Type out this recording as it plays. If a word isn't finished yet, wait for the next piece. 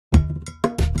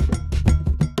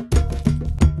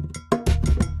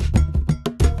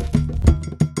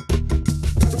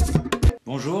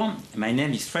Bonjour, my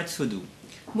name is Frédéric Saudou.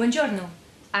 Buongiorno,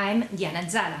 I'm Diana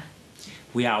Zala.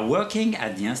 We are working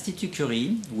at the Institut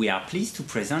Curie. We are pleased to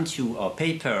present you our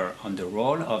paper on the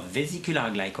role of vesicular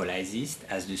glycolysis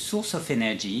as the source of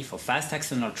energy for fast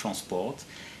axonal transport,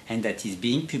 and that is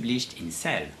being published in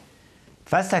Cell.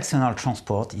 Fast axonal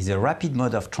transport is a rapid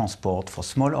mode of transport for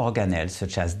small organelles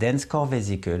such as dense core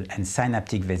vesicle and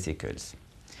synaptic vesicles.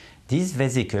 These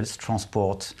vesicles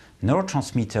transport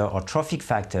neurotransmitter or trophic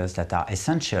factors that are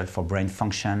essential for brain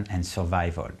function and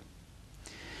survival.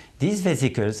 These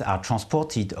vesicles are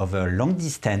transported over long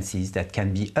distances that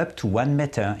can be up to 1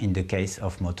 meter in the case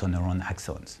of motor neuron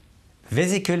axons.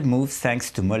 Vesicle moves thanks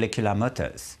to molecular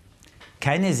motors.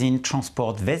 Kinesin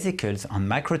transports vesicles on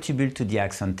microtubule to the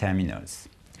axon terminals.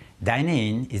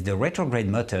 Dynein is the retrograde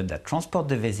motor that transports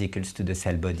the vesicles to the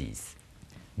cell bodies.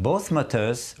 Both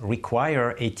motors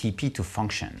require ATP to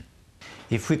function.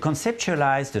 If we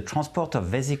conceptualize the transport of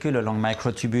vesicle along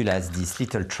microtubule as this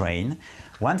little train,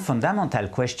 one fundamental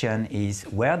question is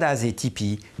where does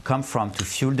ATP come from to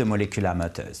fuel the molecular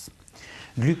motors?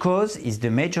 Glucose is the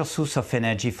major source of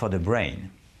energy for the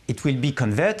brain. It will be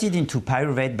converted into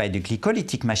pyruvate by the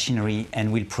glycolytic machinery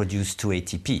and will produce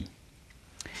 2-ATP.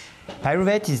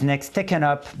 Pyruvate is next taken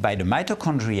up by the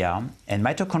mitochondria, and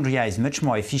mitochondria is much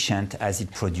more efficient as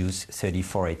it produces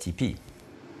 34-ATP.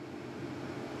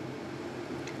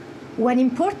 One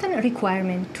important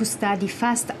requirement to study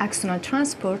fast axonal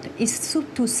transport is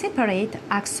to separate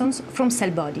axons from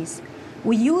cell bodies.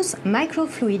 We use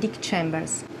microfluidic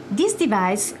chambers. These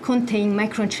devices contain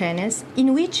microchannels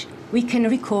in which we can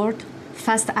record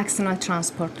fast axonal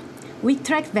transport. We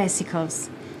track vesicles.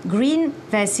 Green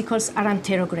vesicles are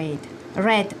anterograde,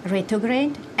 red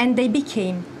retrograde, and they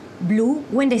became blue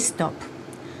when they stop.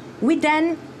 We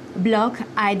then block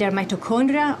either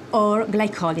mitochondria or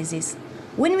glycolysis.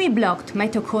 When we blocked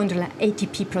mitochondrial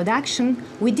ATP production,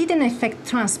 we didn't affect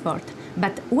transport,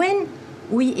 but when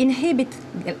we inhibit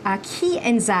a key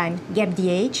enzyme,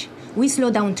 GAPDH, we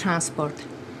slow down transport.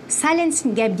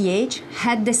 Silencing GAPDH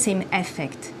had the same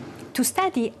effect. To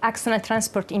study axonal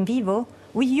transport in vivo,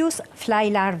 we use fly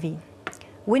larvae.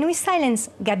 When we silence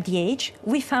GAPDH,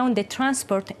 we found that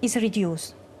transport is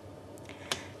reduced.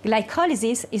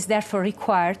 Glycolysis is therefore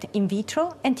required in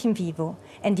vitro and in vivo,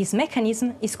 and this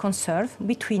mechanism is conserved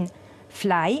between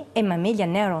fly and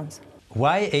mammalian neurons.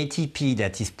 Why ATP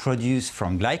that is produced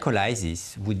from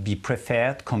glycolysis would be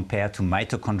preferred compared to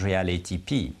mitochondrial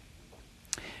ATP?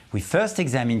 We first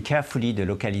examine carefully the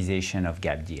localization of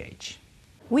GAPDH.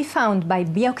 We found by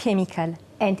biochemical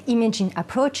and imaging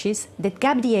approaches that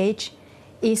GAPDH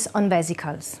is on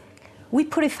vesicles. We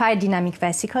purified dynamic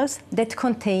vesicles that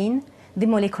contain the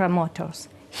molecular motors.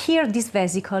 Here, these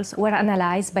vesicles were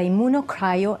analyzed by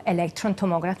immunocrio-electron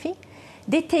tomography.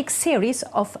 They take series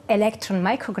of electron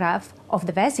micrographs of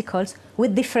the vesicles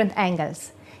with different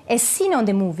angles. As seen on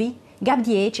the movie,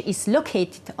 GAPDH is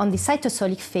located on the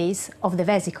cytosolic phase of the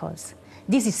vesicles.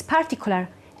 This is particularly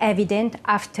evident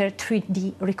after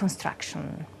 3D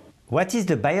reconstruction. What is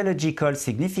the biological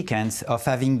significance of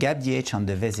having GAPDH on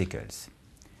the vesicles?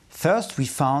 First, we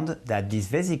found that these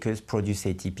vesicles produce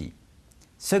ATP.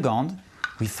 Second,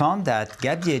 we found that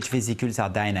GAPDH vesicles are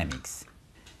dynamics.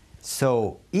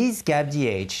 So, is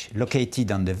GAPDH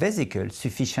located on the vesicle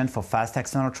sufficient for fast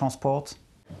axonal transport?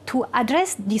 To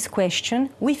address this question,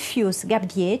 we fuse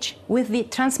GAPDH with the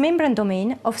transmembrane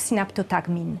domain of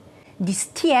synaptotagmin. This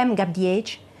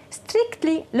TM-GAPDH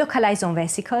strictly localized on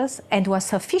vesicles and was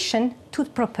sufficient to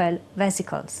propel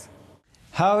vesicles.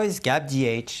 How is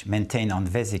GAPDH maintained on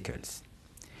vesicles?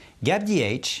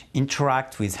 GAPDH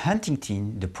interacts with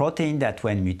Huntington, the protein that,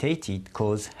 when mutated,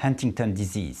 causes Huntington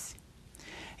disease.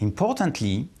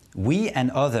 Importantly, we and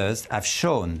others have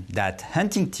shown that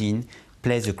Huntington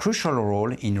plays a crucial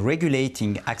role in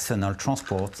regulating axonal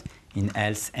transport in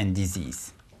health and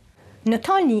disease. Not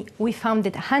only we found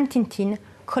that Huntington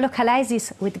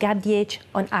colocalizes with GAPDH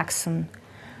on axon,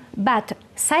 but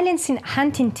silencing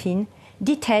Huntington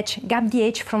detaches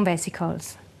GAPDH from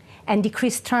vesicles and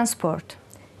decreases transport.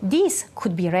 This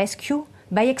could be rescued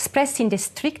by expressing the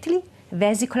strictly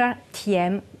vesicular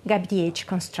TM-GAPDH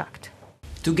construct.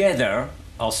 Together,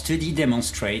 our study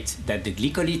demonstrates that the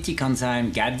glycolytic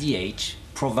enzyme GAPDH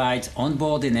provides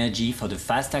onboard energy for the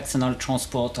fast axonal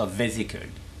transport of vesicles.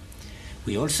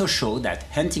 We also show that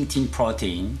Huntington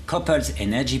protein couples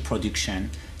energy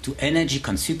production to energy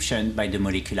consumption by the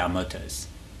molecular motors.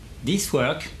 This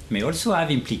work may also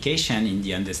have implication in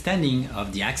the understanding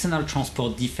of the axonal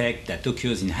transport defect that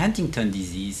occurs in Huntington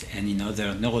disease and in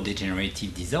other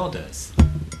neurodegenerative disorders.